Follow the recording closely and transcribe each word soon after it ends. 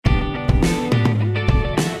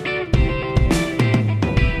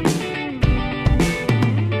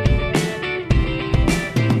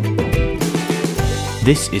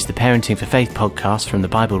This is the Parenting for Faith podcast from the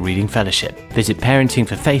Bible Reading Fellowship. Visit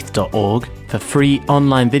parentingforfaith.org for free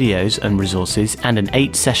online videos and resources and an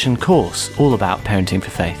 8-session course all about parenting for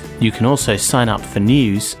faith. You can also sign up for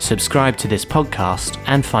news, subscribe to this podcast,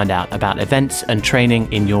 and find out about events and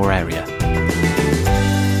training in your area.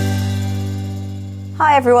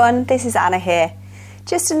 Hi everyone, this is Anna here.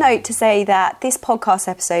 Just a note to say that this podcast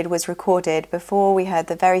episode was recorded before we heard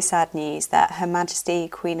the very sad news that Her Majesty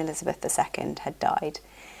Queen Elizabeth II had died.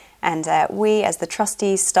 And we, as the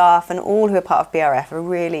trustees, staff and all who are part of BRF, are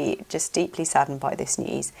really just deeply saddened by this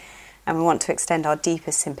news. And we want to extend our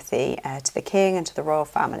deepest sympathy to the King and to the royal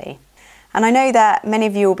family. And I know that many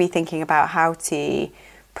of you will be thinking about how to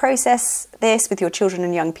process this with your children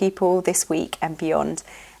and young people this week and beyond.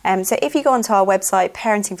 So if you go onto our website,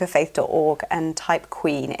 parentingforfaith.org, and type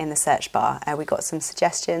Queen in the search bar, we've got some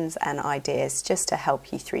suggestions and ideas just to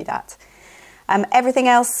help you through that. Everything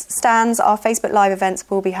else stands. Our Facebook Live events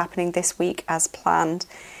will be happening this week as planned.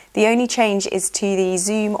 The only change is to the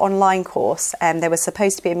Zoom online course. There was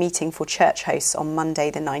supposed to be a meeting for church hosts on Monday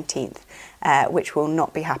the 19th, which will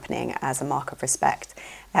not be happening as a mark of respect.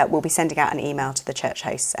 We'll be sending out an email to the church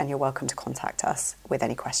hosts, and you're welcome to contact us with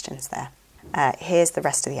any questions there. Here's the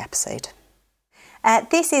rest of the episode.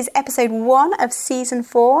 This is episode 1 of season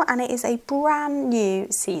 4, and it is a brand new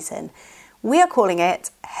season. We are calling it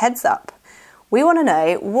Heads Up. We want to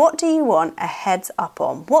know, what do you want a heads up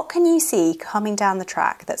on? What can you see coming down the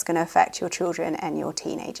track that's going to affect your children and your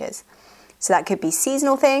teenagers? So that could be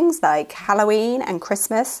seasonal things like Halloween and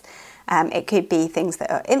Christmas. It could be things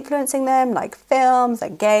that are influencing them, like films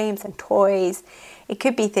and games and toys. It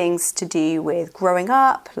could be things to do with growing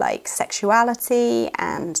up, like sexuality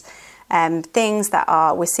and things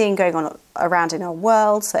that we're seeing going on around in our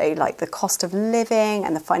world, so like the cost of living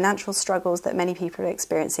and the financial struggles that many people are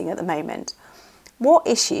experiencing at the moment. What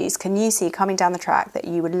issues can you see coming down the track that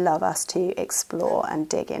you would love us to explore and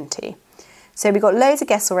dig into? So we've got loads of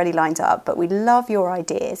guests already lined up, but we love your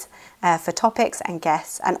ideas for topics and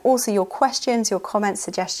guests, and also your questions, your comments,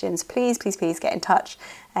 suggestions. Please get in touch.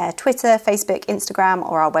 Twitter, Facebook, Instagram,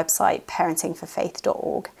 or our website,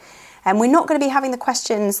 parentingforfaith.org. And we're not going to be having the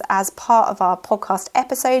questions as part of our podcast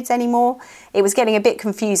episodes anymore. It was getting a bit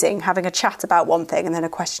confusing having a chat about one thing and then a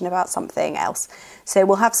question about something else. So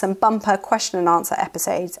we'll have some bumper question and answer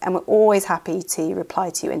episodes, and we're always happy to reply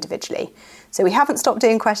to you individually. So we haven't stopped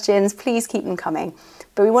doing questions, please keep them coming.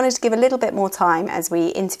 But we wanted to give a little bit more time as we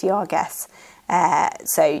interview our guests.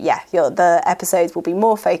 The episodes will be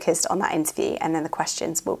more focused on that interview, and then the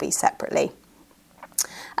questions will be separately.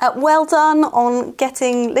 Well done on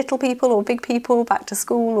getting little people or big people back to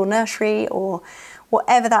school or nursery or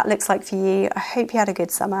whatever that looks like for you. I hope you had a good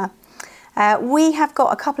summer. We have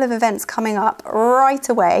got a couple of events coming up right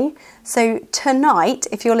away. So tonight,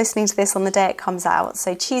 if you're listening to this on the day it comes out,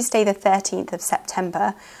 so Tuesday the 13th of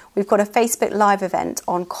September, we've got a Facebook Live event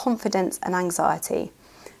on confidence and anxiety.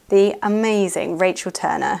 The amazing Rachel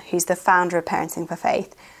Turner, who's the founder of Parenting for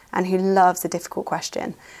Faith and who loves a difficult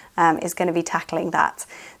question, is going to be tackling that.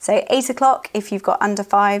 So 8 o'clock if you've got under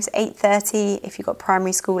 5s, 8:30 if you've got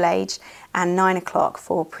primary school age, and 9 o'clock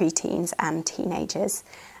for preteens and teenagers.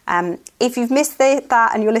 If you've missed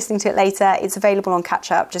that and you're listening to it later, it's available on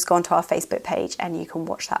Catch Up. Just go onto our Facebook page and you can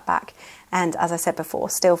watch that back. And as I said before,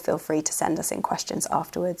 still feel free to send us in questions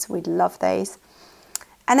afterwards. We'd love those.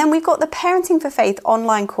 And then we've got the Parenting for Faith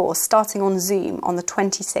online course starting on Zoom on the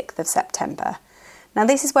 26th of September. Now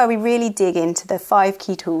this is where we really dig into the 5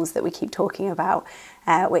 key tools that we keep talking about,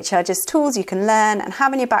 which are just tools you can learn and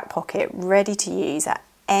have in your back pocket ready to use at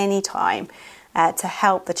any time to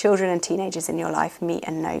help the children and teenagers in your life meet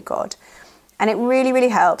and know God. And it really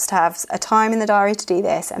helps to have a time in the diary to do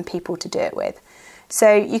this and people to do it with.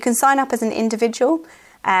 So you can sign up as an individual,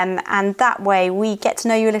 and that way we get to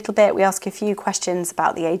know you a little bit. We ask a few questions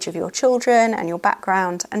about the age of your children and your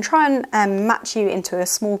background, and try and match you into a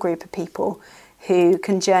small group of people who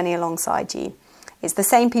can journey alongside you. It's the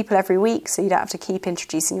same people every week, so you don't have to keep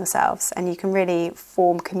introducing yourselves, and you can really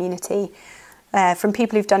form community. From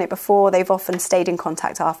people who've done it before, they've often stayed in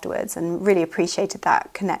contact afterwards and really appreciated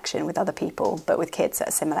that connection with other people, but with kids at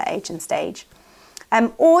a similar age and stage.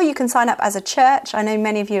 Or you can sign up as a church. I know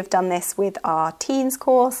many of you have done this with our teens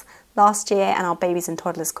course last year and our babies and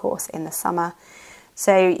toddlers course in the summer.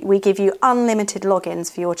 So we give you unlimited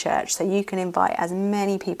logins for your church, so you can invite as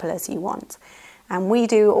many people as you want. And we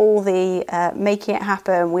do all the making it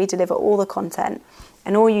happen, we deliver all the content,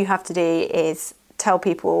 and all you have to do is tell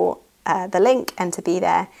people the link and to be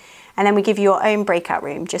there. And then we give you your own breakout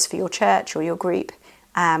room just for your church or your group,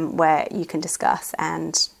 where you can discuss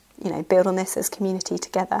and build on this as community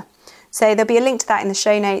together. So there'll be a link to that in the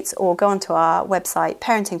show notes, or go onto our website,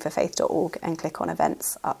 parentingforfaith.org, and click on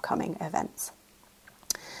events, upcoming events.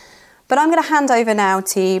 But I'm going to hand over now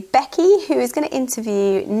to Becky, who is going to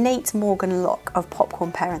interview Nate Morgan Locke of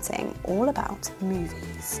Popcorn Parenting, all about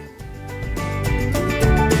movies.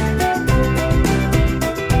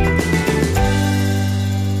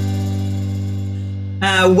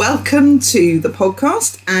 Welcome to the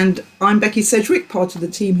podcast, and I'm Becky Sedgwick, part of the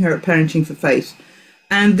team here at Parenting for Faith.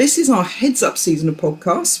 And this is our Heads Up season of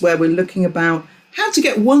podcasts, where we're looking about how to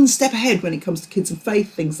get one step ahead when it comes to kids and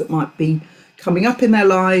faith, things that might be coming up in their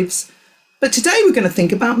lives. But today we're going to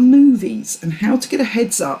think about movies and how to get a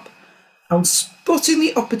heads up on spotting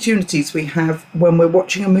the opportunities we have when we're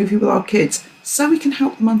watching a movie with our kids, so we can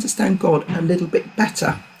help them understand God a little bit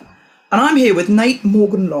better. And I'm here with Nate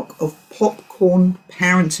Morgan Locke of Popcorn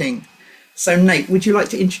Parenting. So Nate, would you like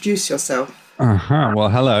to introduce yourself? Well,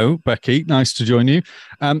 hello, Becky. Nice to join you.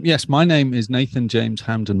 Yes, my name is Nathan James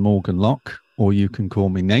Hamden Morgan Locke, or you can call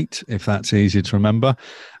me Nate if that's easier to remember.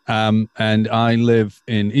 And I live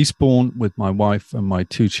in Eastbourne with my wife and my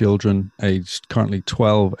two children, aged currently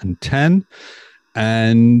 12 and 10.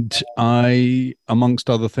 And I,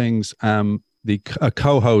 amongst other things, am a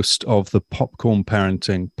co-host of the Popcorn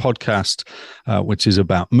Parenting podcast, which is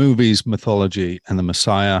about movies, mythology, and the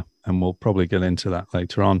Messiah. And we'll probably get into that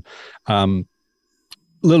later on.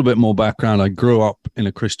 A little bit more background. I grew up in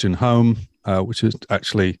a Christian home, which is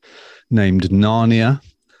actually named Narnia.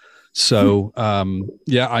 So,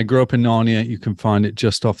 I grew up in Narnia. You can find it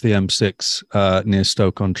just off the M6 near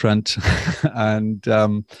Stoke-on-Trent. And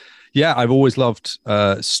I've always loved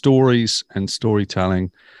stories and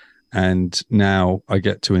storytelling. And now I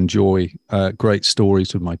get to enjoy great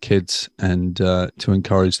stories with my kids and to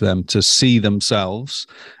encourage them to see themselves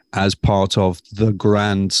as part of the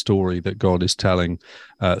grand story that God is telling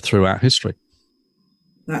throughout history.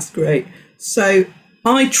 That's great. So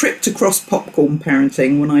I tripped across Popcorn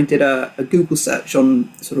Parenting when I did a Google search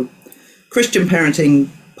on sort of Christian parenting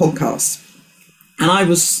podcasts.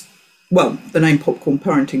 And the name Popcorn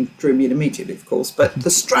Parenting drew me in immediately, of course, but the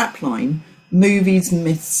strapline, movies,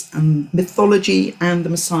 myths, and mythology and the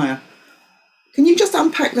Messiah. Can you just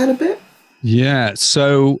unpack that a bit? Yeah,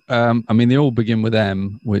 so, they all begin with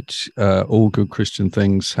M, which all good Christian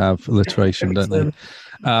things have alliteration, don't they?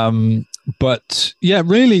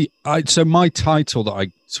 So my title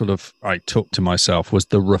that I took to myself was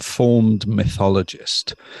The Reformed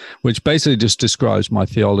Mythologist, which basically just describes my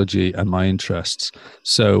theology and my interests.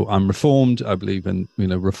 So I'm Reformed. I believe in,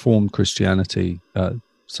 Reformed Christianity.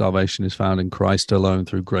 Salvation is found in Christ alone,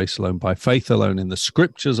 through grace alone, by faith alone, in the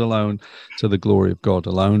scriptures alone, to the glory of God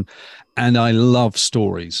alone. And I love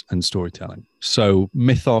stories and storytelling. So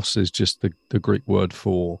mythos is just the Greek word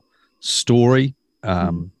for story.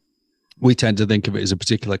 We tend to think of it as a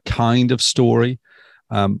particular kind of story,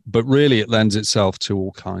 but really it lends itself to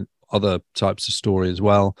all other types of story as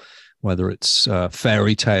well, whether it's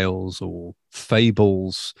fairy tales or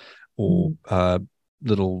fables or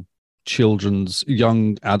little children's,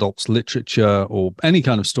 young adults literature, or any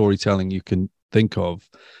kind of storytelling you can think of.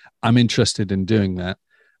 I'm interested in doing that,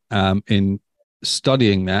 in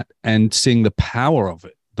studying that and seeing the power of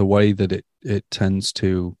it, the way that it tends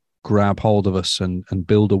to grab hold of us and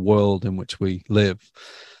build a world in which we live.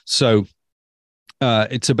 So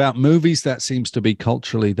it's about movies. That seems to be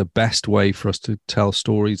culturally the best way for us to tell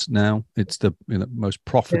stories now. It's the most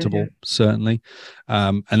profitable, certainly.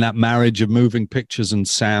 And that marriage of moving pictures and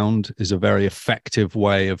sound is a very effective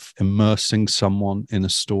way of immersing someone in a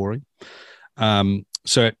story.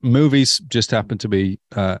 So movies just happen to be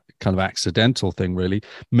kind of accidental thing, really.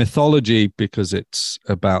 Mythology, because it's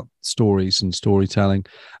about stories and storytelling.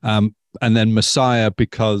 And then Messiah,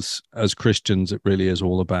 because as Christians, it really is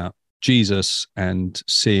all about Jesus and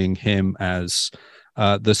seeing him as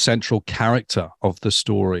the central character of the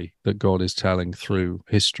story that God is telling through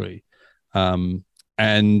history. And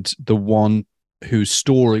the one whose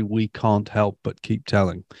story we can't help but keep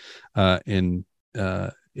telling in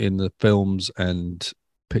the films and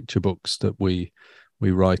picture books that we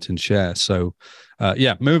write and share. So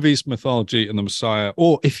movies, mythology, and the Messiah,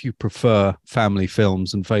 or if you prefer, family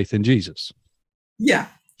films and faith in Jesus. Yeah.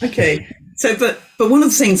 Okay. So, but one of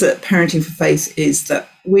the things at Parenting for Faith is that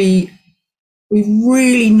we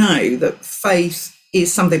really know that faith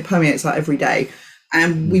is something that permeates our every day.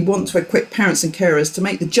 And we want to equip parents and carers to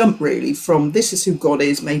make the jump, really, from this is who God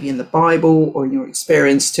is, maybe in the Bible or in your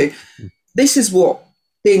experience, to this is what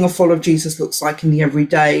being a follower of Jesus looks like in the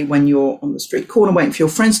everyday, when you're on the street corner waiting for your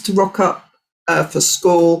friends to rock up for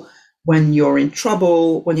school, when you're in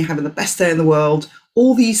trouble, when you're having the best day in the world.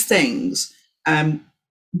 All these things,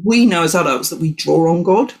 we know as adults that we draw on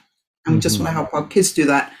God. and we just want to help our kids do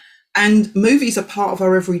that. And movies are part of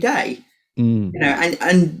our everyday, you know,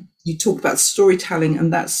 and you talk about storytelling,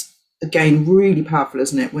 and that's, again, really powerful,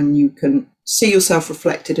 isn't it? When you can see yourself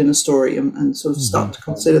reflected in a story and sort of start to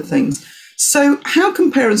consider things. So how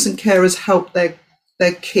can parents and carers help their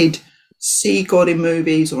kid see God in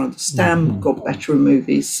movies or understand God better in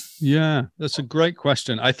movies? Yeah, that's a great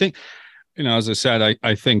question. I think, you know, as I said,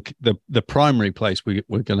 I think the primary place we're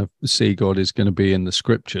going to see God is going to be in the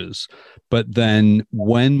scriptures. But then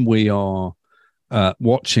when we are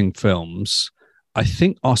watching films, I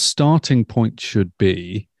think our starting point should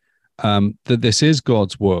be that this is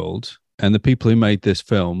God's world, and the people who made this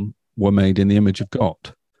film were made in the image of God.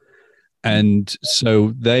 And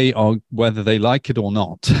so they are, whether they like it or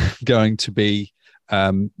not, going to be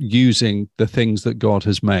using the things that God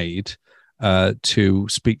has made to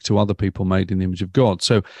speak to other people made in the image of God.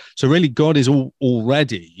 So really, God is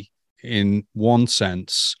already, in one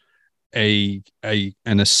sense, an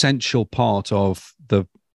essential part of the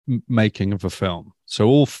making of a film.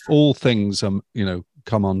 So all things, you know,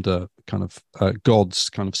 come under kind of God's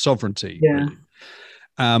kind of sovereignty. Yeah.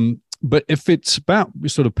 Really. But if it's about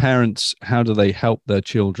sort of parents, how do they help their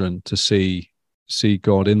children to see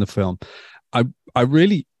God in the film? I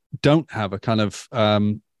really don't have a kind of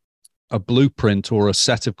a blueprint or a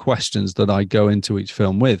set of questions that I go into each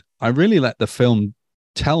film with. I really let the film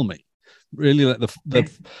tell me. Really let the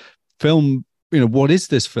film, you know, what is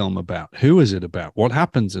this film about? Who is it about? What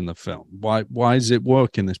happens in the film? Why does it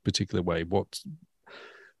work in this particular way?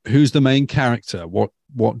 Who's the main character?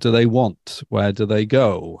 What do they want? Where do they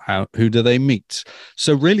go? Who do they meet?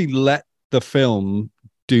 So really let the film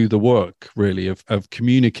do the work, really, of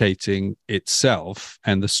communicating itself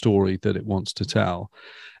and the story that it wants to tell.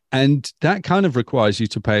 And that kind of requires you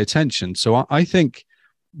to pay attention. So I think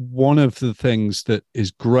one of the things that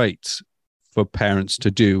is great for parents to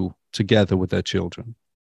do together with their children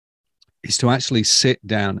is to actually sit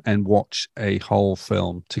down and watch a whole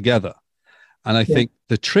film together. And I think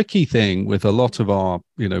the tricky thing with a lot of our,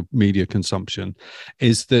 you know, media consumption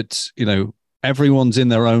is that, you know, everyone's in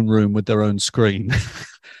their own room with their own screen.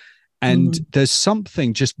 And there's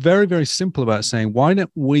something just very, very simple about saying, why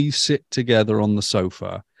don't we sit together on the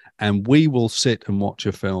sofa and we will sit and watch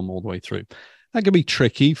a film all the way through? That can be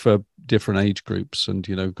tricky for different age groups, and,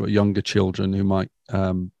 you know, got younger children who might,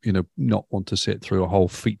 you know, not want to sit through a whole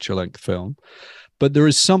feature-length film. But there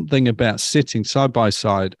is something about sitting side by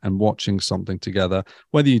side and watching something together,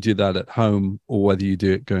 whether you do that at home or whether you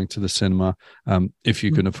do it going to the cinema, if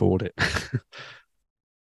you can afford it.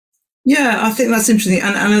 Yeah, I think that's interesting.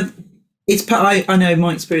 And it's, I know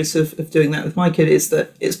my experience of doing that with my kid is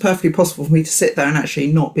that it's perfectly possible for me to sit there and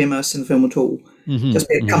actually not be immersed in the film at all. Just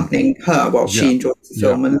be accompanying her while she enjoys the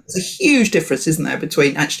film. And there's a huge difference, isn't there,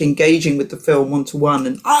 between actually engaging with the film one-to-one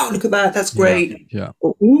and, oh, look at that, that's great.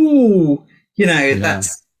 Or, ooh, you know,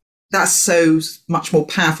 that's so much more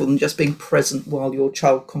powerful than just being present while your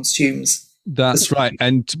child consumes. That's right.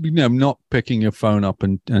 And, you know, not picking your phone up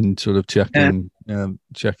and sort of checking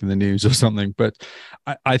the news or something. But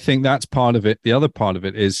I think that's part of it. The other part of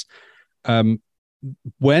it is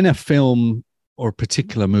when a film or a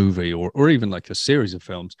particular movie or even like a series of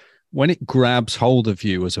films, when it grabs hold of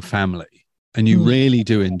you as a family and you really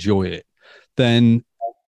do enjoy it, then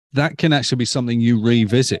that can actually be something you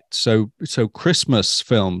revisit. So Christmas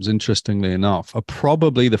films, interestingly enough, are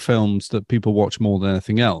probably the films that people watch more than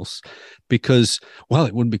anything else, because, well,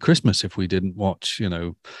 it wouldn't be Christmas if we didn't watch, you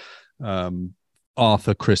know,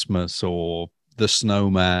 Arthur Christmas or The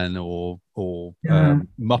Snowman or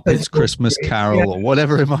Muppets Christmas Carol or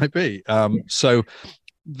whatever it might be. So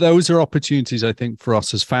those are opportunities, I think, for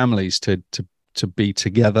us as families to be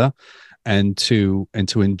together and to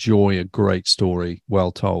enjoy a great story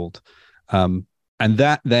well told. And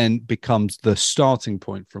that then becomes the starting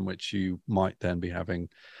point from which you might then be having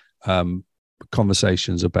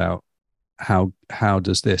conversations about how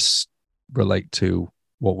does this relate to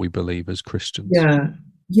what we believe as Christians.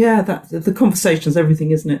 Yeah, that the conversation is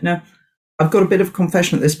everything, isn't it? Now, I've got a bit of a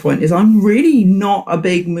confession at this point, is I'm really not a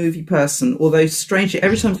big movie person, although strangely,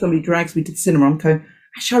 every time somebody drags me to the cinema, I'm going,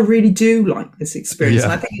 actually, I really do like this experience.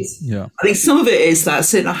 And I think some of it is that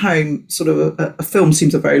sitting at home, sort of a film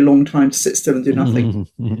seems a very long time to sit still and do nothing,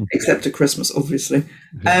 except at Christmas, obviously.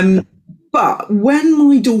 But when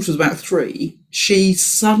my daughter was about 3, she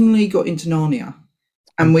suddenly got into Narnia.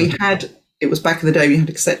 And it was back in the day, we had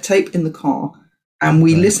a cassette tape in the car, and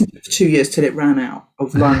we listened to it for 2 years till it ran out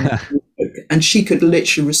of line. And she could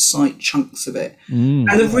literally recite chunks of it. And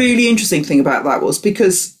the really interesting thing about that was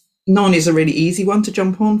because Narnia is a really easy one to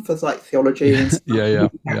jump on for like theology and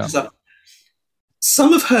stuff.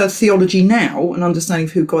 some of her theology now and understanding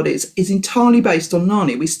of who God is entirely based on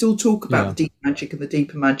Narnia. We still talk about the deep magic and the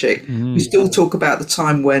deeper magic. We still talk about the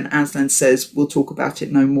time when Aslan says, we'll talk about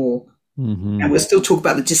it no more. And we'll still talk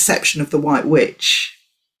about the deception of the White Witch.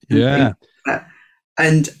 Yeah.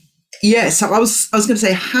 And yeah, so I was going to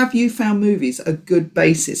say, have you found movies a good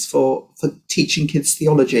basis for teaching kids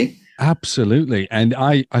theology? Absolutely. And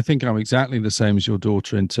I think I'm exactly the same as your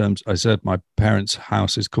daughter in terms, I said my parents'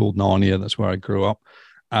 house is called Narnia. That's where I grew up.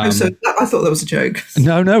 So I thought that was a joke.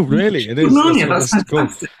 No, really. It is. Narnia, that's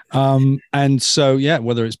fantastic. And so, yeah,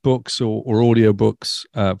 whether it's books or audio books,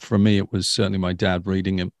 for me, it was certainly my dad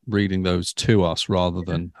reading those to us rather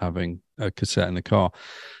than having a cassette in the car.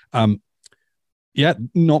 Yeah,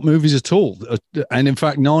 not movies at all. And in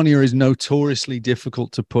fact, Narnia is notoriously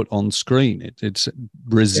difficult to put on screen. It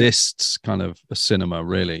resists kind of a cinema,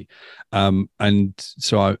 really. And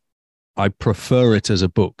so I prefer it as a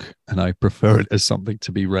book, and I prefer it as something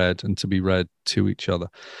to be read and to be read to each other.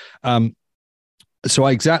 So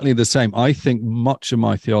exactly the same. I think much of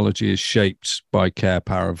my theology is shaped by Cair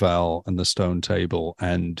Paravel and the Stone Table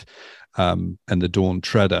and the Dawn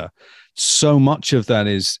Treader. So much of that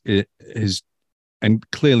is and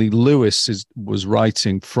clearly Lewis was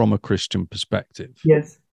writing from a Christian perspective.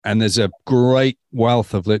 Yes. And there's a great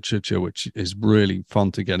wealth of literature, which is really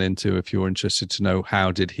fun to get into if you're interested to know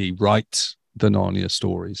how did he write the Narnia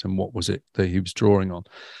stories and what was it that he was drawing on.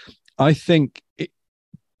 I think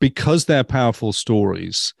because they're powerful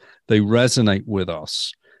stories, they resonate with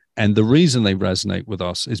us. And the reason they resonate with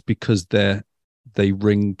us is because they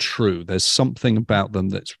ring true. There's something about them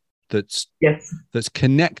that's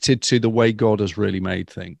connected to the way God has really made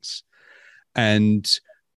things. And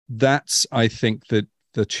that's, I think, that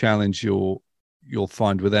the challenge you'll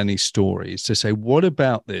find with any story is to say, what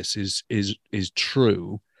about this is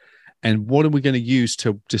true? And what are we going to use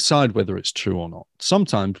to decide whether it's true or not?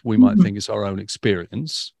 Sometimes we might think it's our own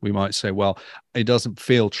experience. We might say, well, it doesn't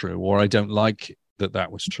feel true, or I don't like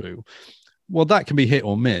that was true. Well, that can be hit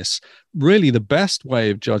or miss. Really, the best way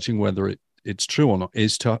of judging whether it's true or not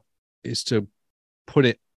is to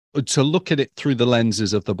look at it through the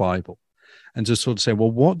lenses of the Bible and to sort of say,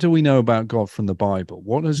 well, what do we know about God from the Bible?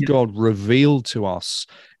 What has God revealed to us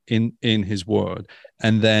in his word?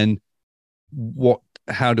 And then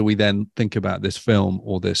how do we then think about this film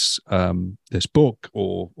or this book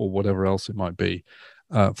or whatever else it might be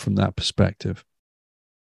from that perspective?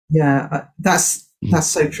 Yeah, that's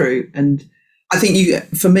so true. And I think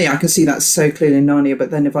for me, I can see that so clearly in Narnia,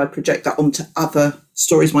 but then if I project that onto other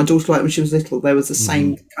stories my daughter liked when she was little, there was the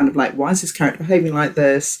same kind of like, why is this character behaving like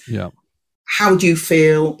this? Yeah. How do you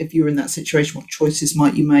feel if you were in that situation? What choices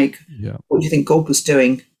might you make? Yeah. What do you think God was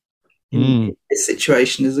doing in this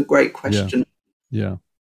situation is a great question. Yeah.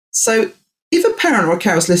 So if a parent or a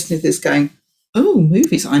carer is listening to this going, oh,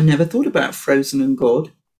 movies, I never thought about Frozen and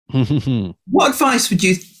God. What advice would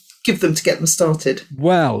you give them to get them started?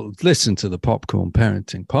 Well, listen to the Popcorn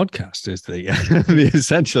Parenting podcast is the the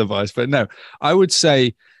essential advice. But no, I would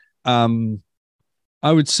say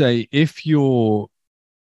if you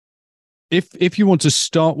want to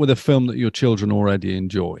start with a film that your children already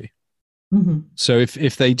enjoy. So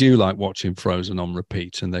if they do like watching Frozen on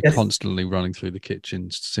repeat and they're constantly running through the kitchen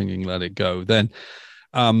singing "Let It Go," then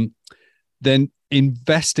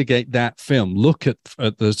investigate that film. Look at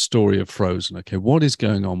the story of Frozen. Okay, what is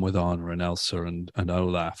going on with Anna and Elsa and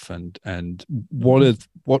Olaf, and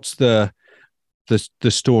what's the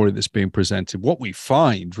story that's being presented? What we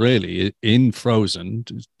find really in Frozen,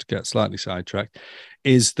 to get slightly sidetracked,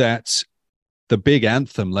 is that the big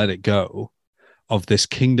anthem "Let It Go" of this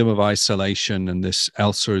kingdom of isolation, and this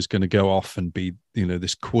Elsa is going to go off and be,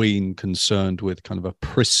 this queen concerned with kind of a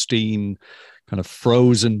pristine, kind of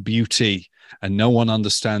frozen beauty, and no one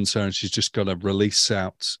understands her, and she's just got to release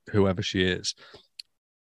out whoever she is.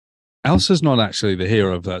 Elsa's not actually the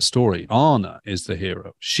hero of that story. Anna is the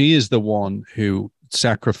hero. She is the one who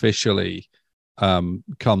sacrificially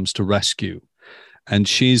comes to rescue, and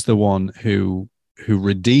she's the one who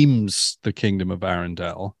redeems the kingdom of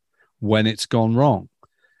Arendelle when it's gone wrong.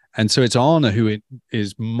 And so it's Anna who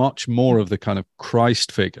is much more of the kind of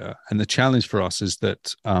Christ figure. And the challenge for us is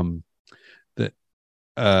that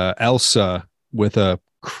Elsa, with a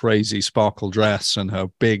crazy sparkle dress and her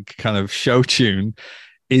big kind of show tune,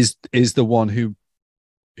 is the one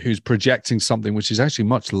who's projecting something which is actually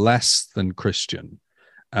much less than Christian,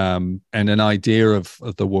 and an idea of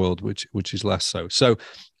the world which is less so. So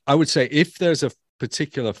I would say if there's a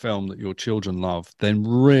particular film that your children love, then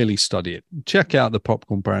really study it. Check out the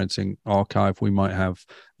Popcorn Parenting archive. We might have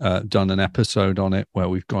done an episode on it where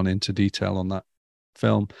we've gone into detail on that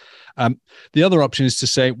film. The other option is to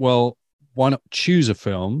say, well, why not choose a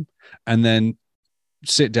film and then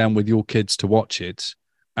sit down with your kids to watch it,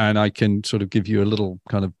 and I can sort of give you a little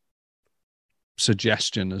kind of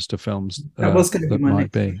suggestion as to films That was going to that be my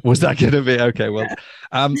might next be. Was that going to be okay? Well,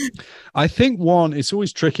 I think one, it's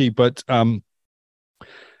always tricky, but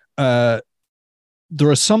there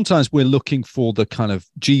are sometimes we're looking for the kind of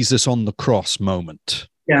Jesus on the cross moment.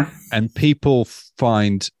 Yeah. And people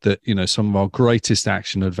find that, you know, some of our greatest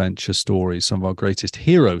action adventure stories, some of our greatest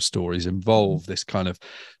hero stories involve this kind of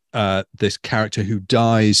this character who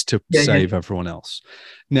dies to save everyone else.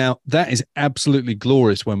 Now, that is absolutely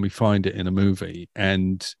glorious when we find it in a movie,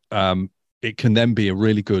 and it can then be a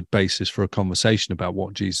really good basis for a conversation about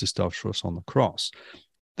what Jesus does for us on the cross.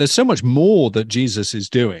 There's so much more that Jesus is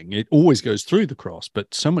doing. It always goes through the cross,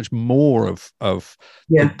 but so much more of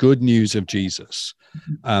the good news of Jesus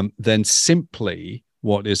than simply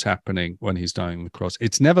what is happening when he's dying on the cross.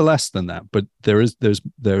 It's never less than that, but there's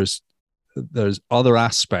other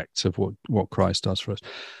aspects of what Christ does for us.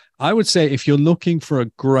 I would say if you're looking for a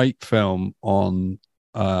great film on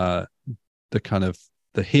the kind of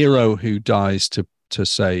the hero who dies to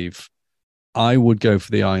save, I would go for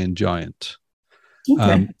The Iron Giant.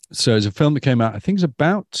 Okay. So it's a film that came out, I think it's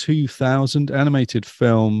about 2000, animated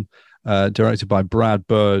film, directed by Brad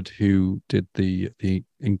Bird, who did the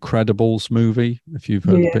Incredibles movie, if you've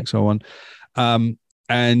heard the Pixar one.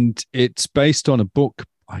 And it's based on a book,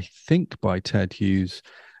 I think, by Ted Hughes.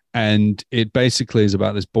 And it basically is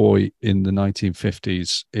about this boy in the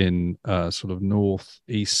 1950s in sort of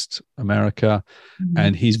northeast America. Mm-hmm.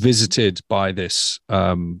 And he's visited by this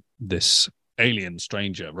alien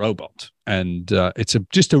stranger robot, and it's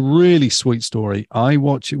just a really sweet story. I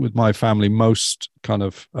watch it with my family most kind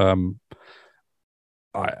of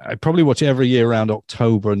I probably watch it every year around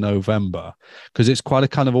October and November, because it's quite a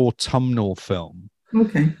kind of autumnal film.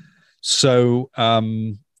 Okay. So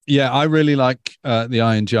I really like The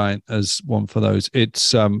Iron Giant as one for those.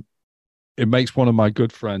 It's it makes one of my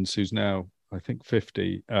good friends, who's now I think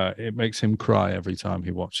 50, it makes him cry every time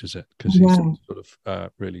he watches it, because he's sort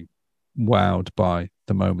of really wowed by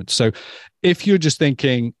the moment. So if you're just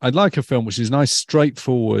thinking, I'd like a film which is nice,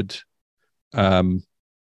 straightforward,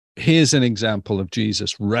 here's an example of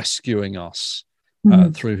Jesus rescuing us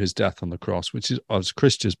through his death on the cross, which is, as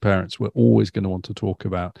Christian parents, we're always going to want to talk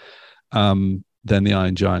about, then The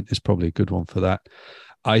Iron Giant is probably a good one for that.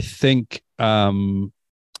 I think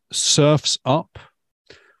Surf's Up,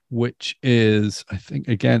 which is, I think,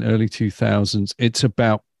 again, early 2000s. It's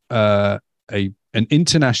about an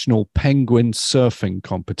international penguin surfing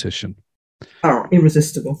competition. Oh,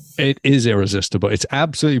 irresistible. It is irresistible. It's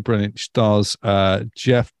absolutely brilliant. It stars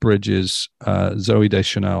Jeff Bridges, Zooey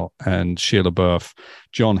Deschanel, and Sheila Burf,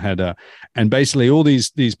 John Heder. And basically all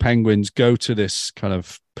these penguins go to this kind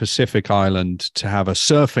of Pacific island to have a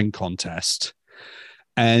surfing contest.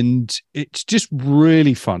 And it's just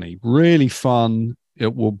really funny, really fun.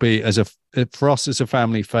 It will be, for us, it's a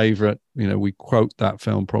family favorite. You know, we quote that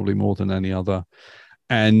film probably more than any other.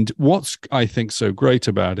 And what's, I think, so great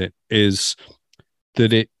about it is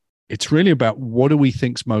that it's really about, what do we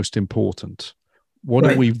think's most important? What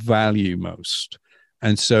do we value most?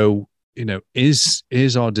 And so, you know, is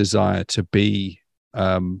our desire to be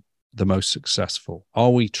the most successful?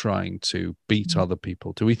 Are we trying to beat other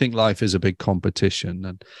people? Do we think life is a big competition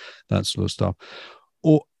and that sort of stuff?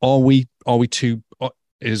 Or are we too,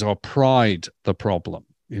 is our pride the problem?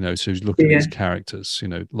 You know, so look at these characters, you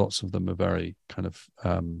know, lots of them are very kind of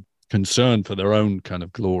concerned for their own kind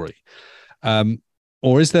of glory.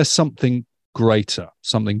 Or is there something greater,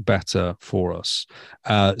 something better for us?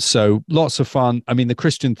 So lots of fun. I mean, the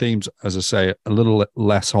Christian themes, as I say, a little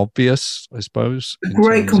less obvious, I suppose.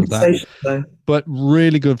 Great conversation, though. But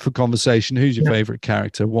really good for conversation. Who's your favorite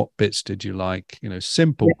character? What bits did you like? You know,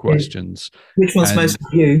 simple questions. Which one's most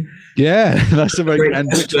like you? Yeah, that's a very, and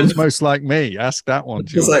which one's most like me? Ask that one.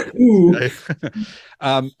 It's like, ooh.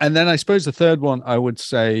 And then I suppose the third one I would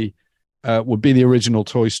say would be the original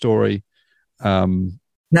Toy Story.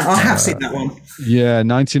 Now, I have seen that one. Yeah,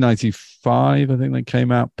 1995, I think they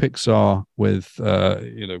came out. Pixar with,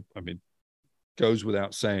 you know, I mean, goes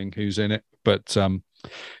without saying who's in it. But so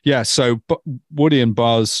Woody and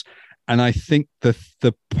Buzz. And I think the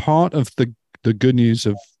part of the good news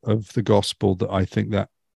of the gospel that I think that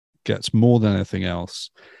gets more than anything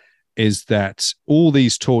else is that all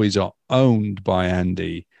these toys are owned by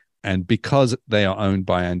Andy. And because they are owned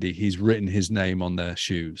by Andy, he's written his name on their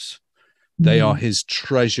shoes. They are his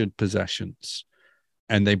treasured possessions,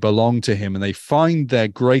 and they belong to him, and they find their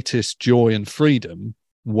greatest joy and freedom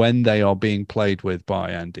when they are being played with by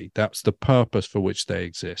Andy. That's the purpose for which they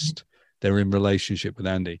exist. They're in relationship with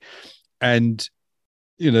Andy. And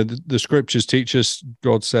the scriptures teach us,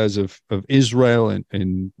 God says of Israel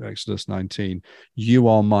in Exodus 19, you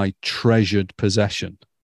are my treasured possession.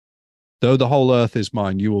 Though the whole earth is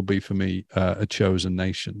mine, you will be for me a chosen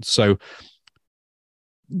nation. So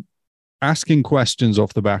asking questions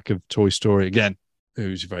off the back of Toy Story, again,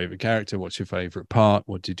 who's your favorite character? What's your favorite part?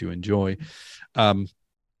 What did you enjoy?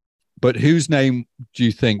 But whose name do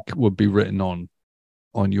you think would be written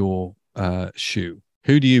on your shoe?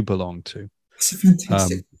 Who do you belong to? That's a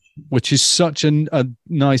fantastic. Which is such a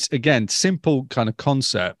nice, again, simple kind of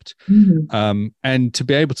concept. And to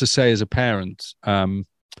be able to say as a parent,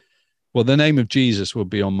 well, the name of Jesus will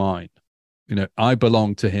be on mine. I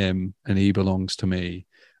belong to him and he belongs to me,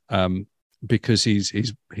 because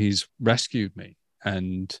he's rescued me.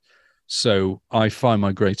 And so I find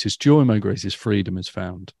my greatest joy, my greatest freedom is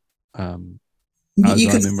found as You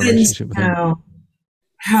I'm can in relationship with him.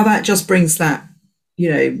 How that just brings that,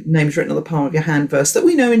 names written on the palm of your hand verse that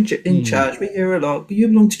we know in church, we hear a lot, you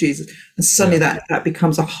belong to Jesus. And suddenly that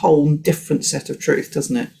becomes a whole different set of truth,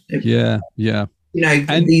 doesn't it? Yeah.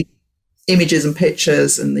 And these images and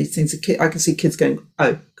pictures and these things, I can see kids going,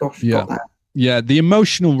 oh gosh, got that. Yeah, the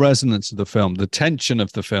emotional resonance of the film, the tension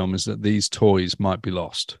of the film is that these toys might be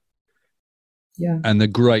lost. Yeah. And the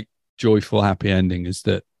great, joyful, happy ending is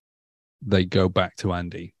that they go back to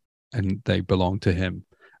Andy and they belong to him.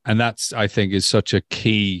 And that's, I think, is such a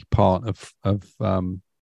key part of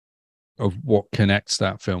what connects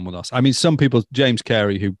that film with us. I mean, some people, James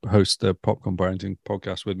Carey, who hosts the Popcorn Parenting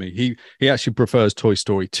podcast with me, he actually prefers Toy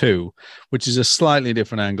Story 2, which is a slightly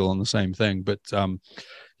different angle on the same thing. But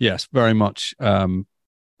yes, very much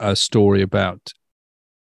a story about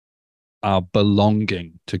our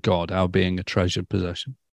belonging to God, our being a treasured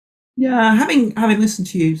possession. Yeah, having listened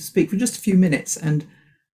to you speak for just a few minutes, and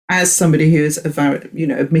as somebody who is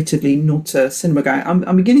admittedly not a cinema guy,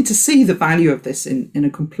 I'm beginning to see the value of this in a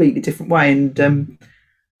completely different way, and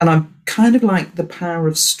I'm kind of like the power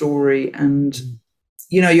of story, and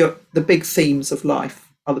the big themes of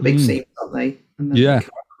life are the big themes, aren't they? And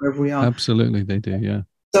wherever we are, absolutely, they do. Yeah.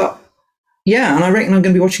 So and I reckon I'm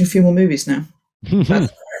going to be watching a few more movies now.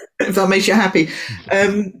 If that makes you happy.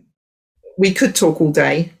 We could talk all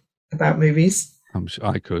day about movies. I'm sure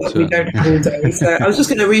I could. But we don't have all day. So I was just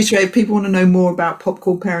going to reiterate, if people want to know more about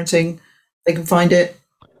Popcorn Parenting, they can find it.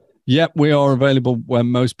 Yep, we are available where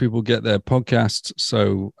most people get their podcasts.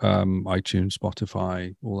 So iTunes,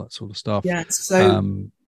 Spotify, all that sort of stuff. Yeah, so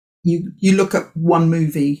you look at one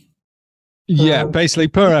movie. Yeah, basically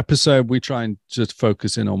per episode, we try and just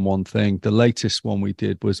focus in on one thing. The latest one we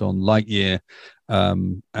did was on Lightyear.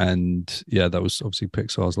 And yeah, that was obviously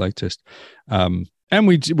Pixar's latest. And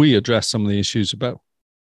we address some of the issues about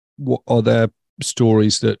what are there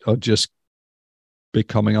stories that are just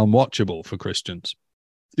becoming unwatchable for Christians.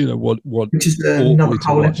 Which is another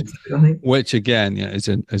whole episode, I think. Which again, is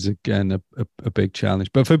again a big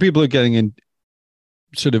challenge. But for people who are getting in,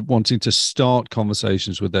 sort of wanting to start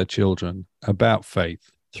conversations with their children about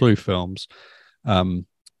faith through films,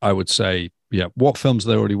 I would say, what films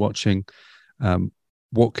are they already watching?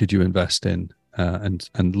 What could you invest in?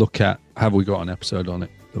 And look at, have we got an episode on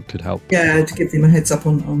it that could help? Yeah, to give them a heads up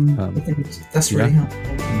on the things. That's really helpful.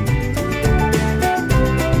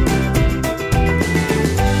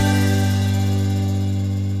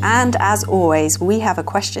 And as always, we have a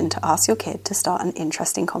question to ask your kid to start an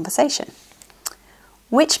interesting conversation.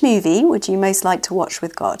 Which movie would you most like to watch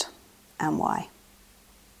with God, and why?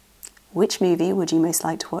 Which movie would you most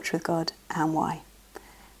like to watch with God, and why?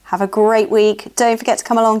 Have a great week. Don't forget to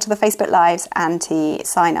come along to the Facebook Lives and to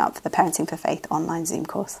sign up for the Parenting for Faith online Zoom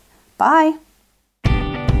course. Bye.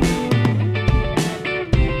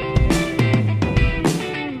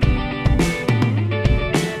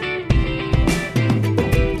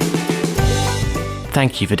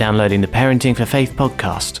 Thank you for downloading the Parenting for Faith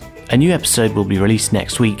podcast. A new episode will be released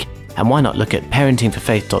next week, and why not look at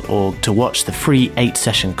parentingforfaith.org to watch the free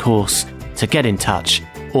 8-session course, to get in touch,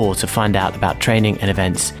 or to find out about training and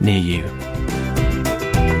events near you.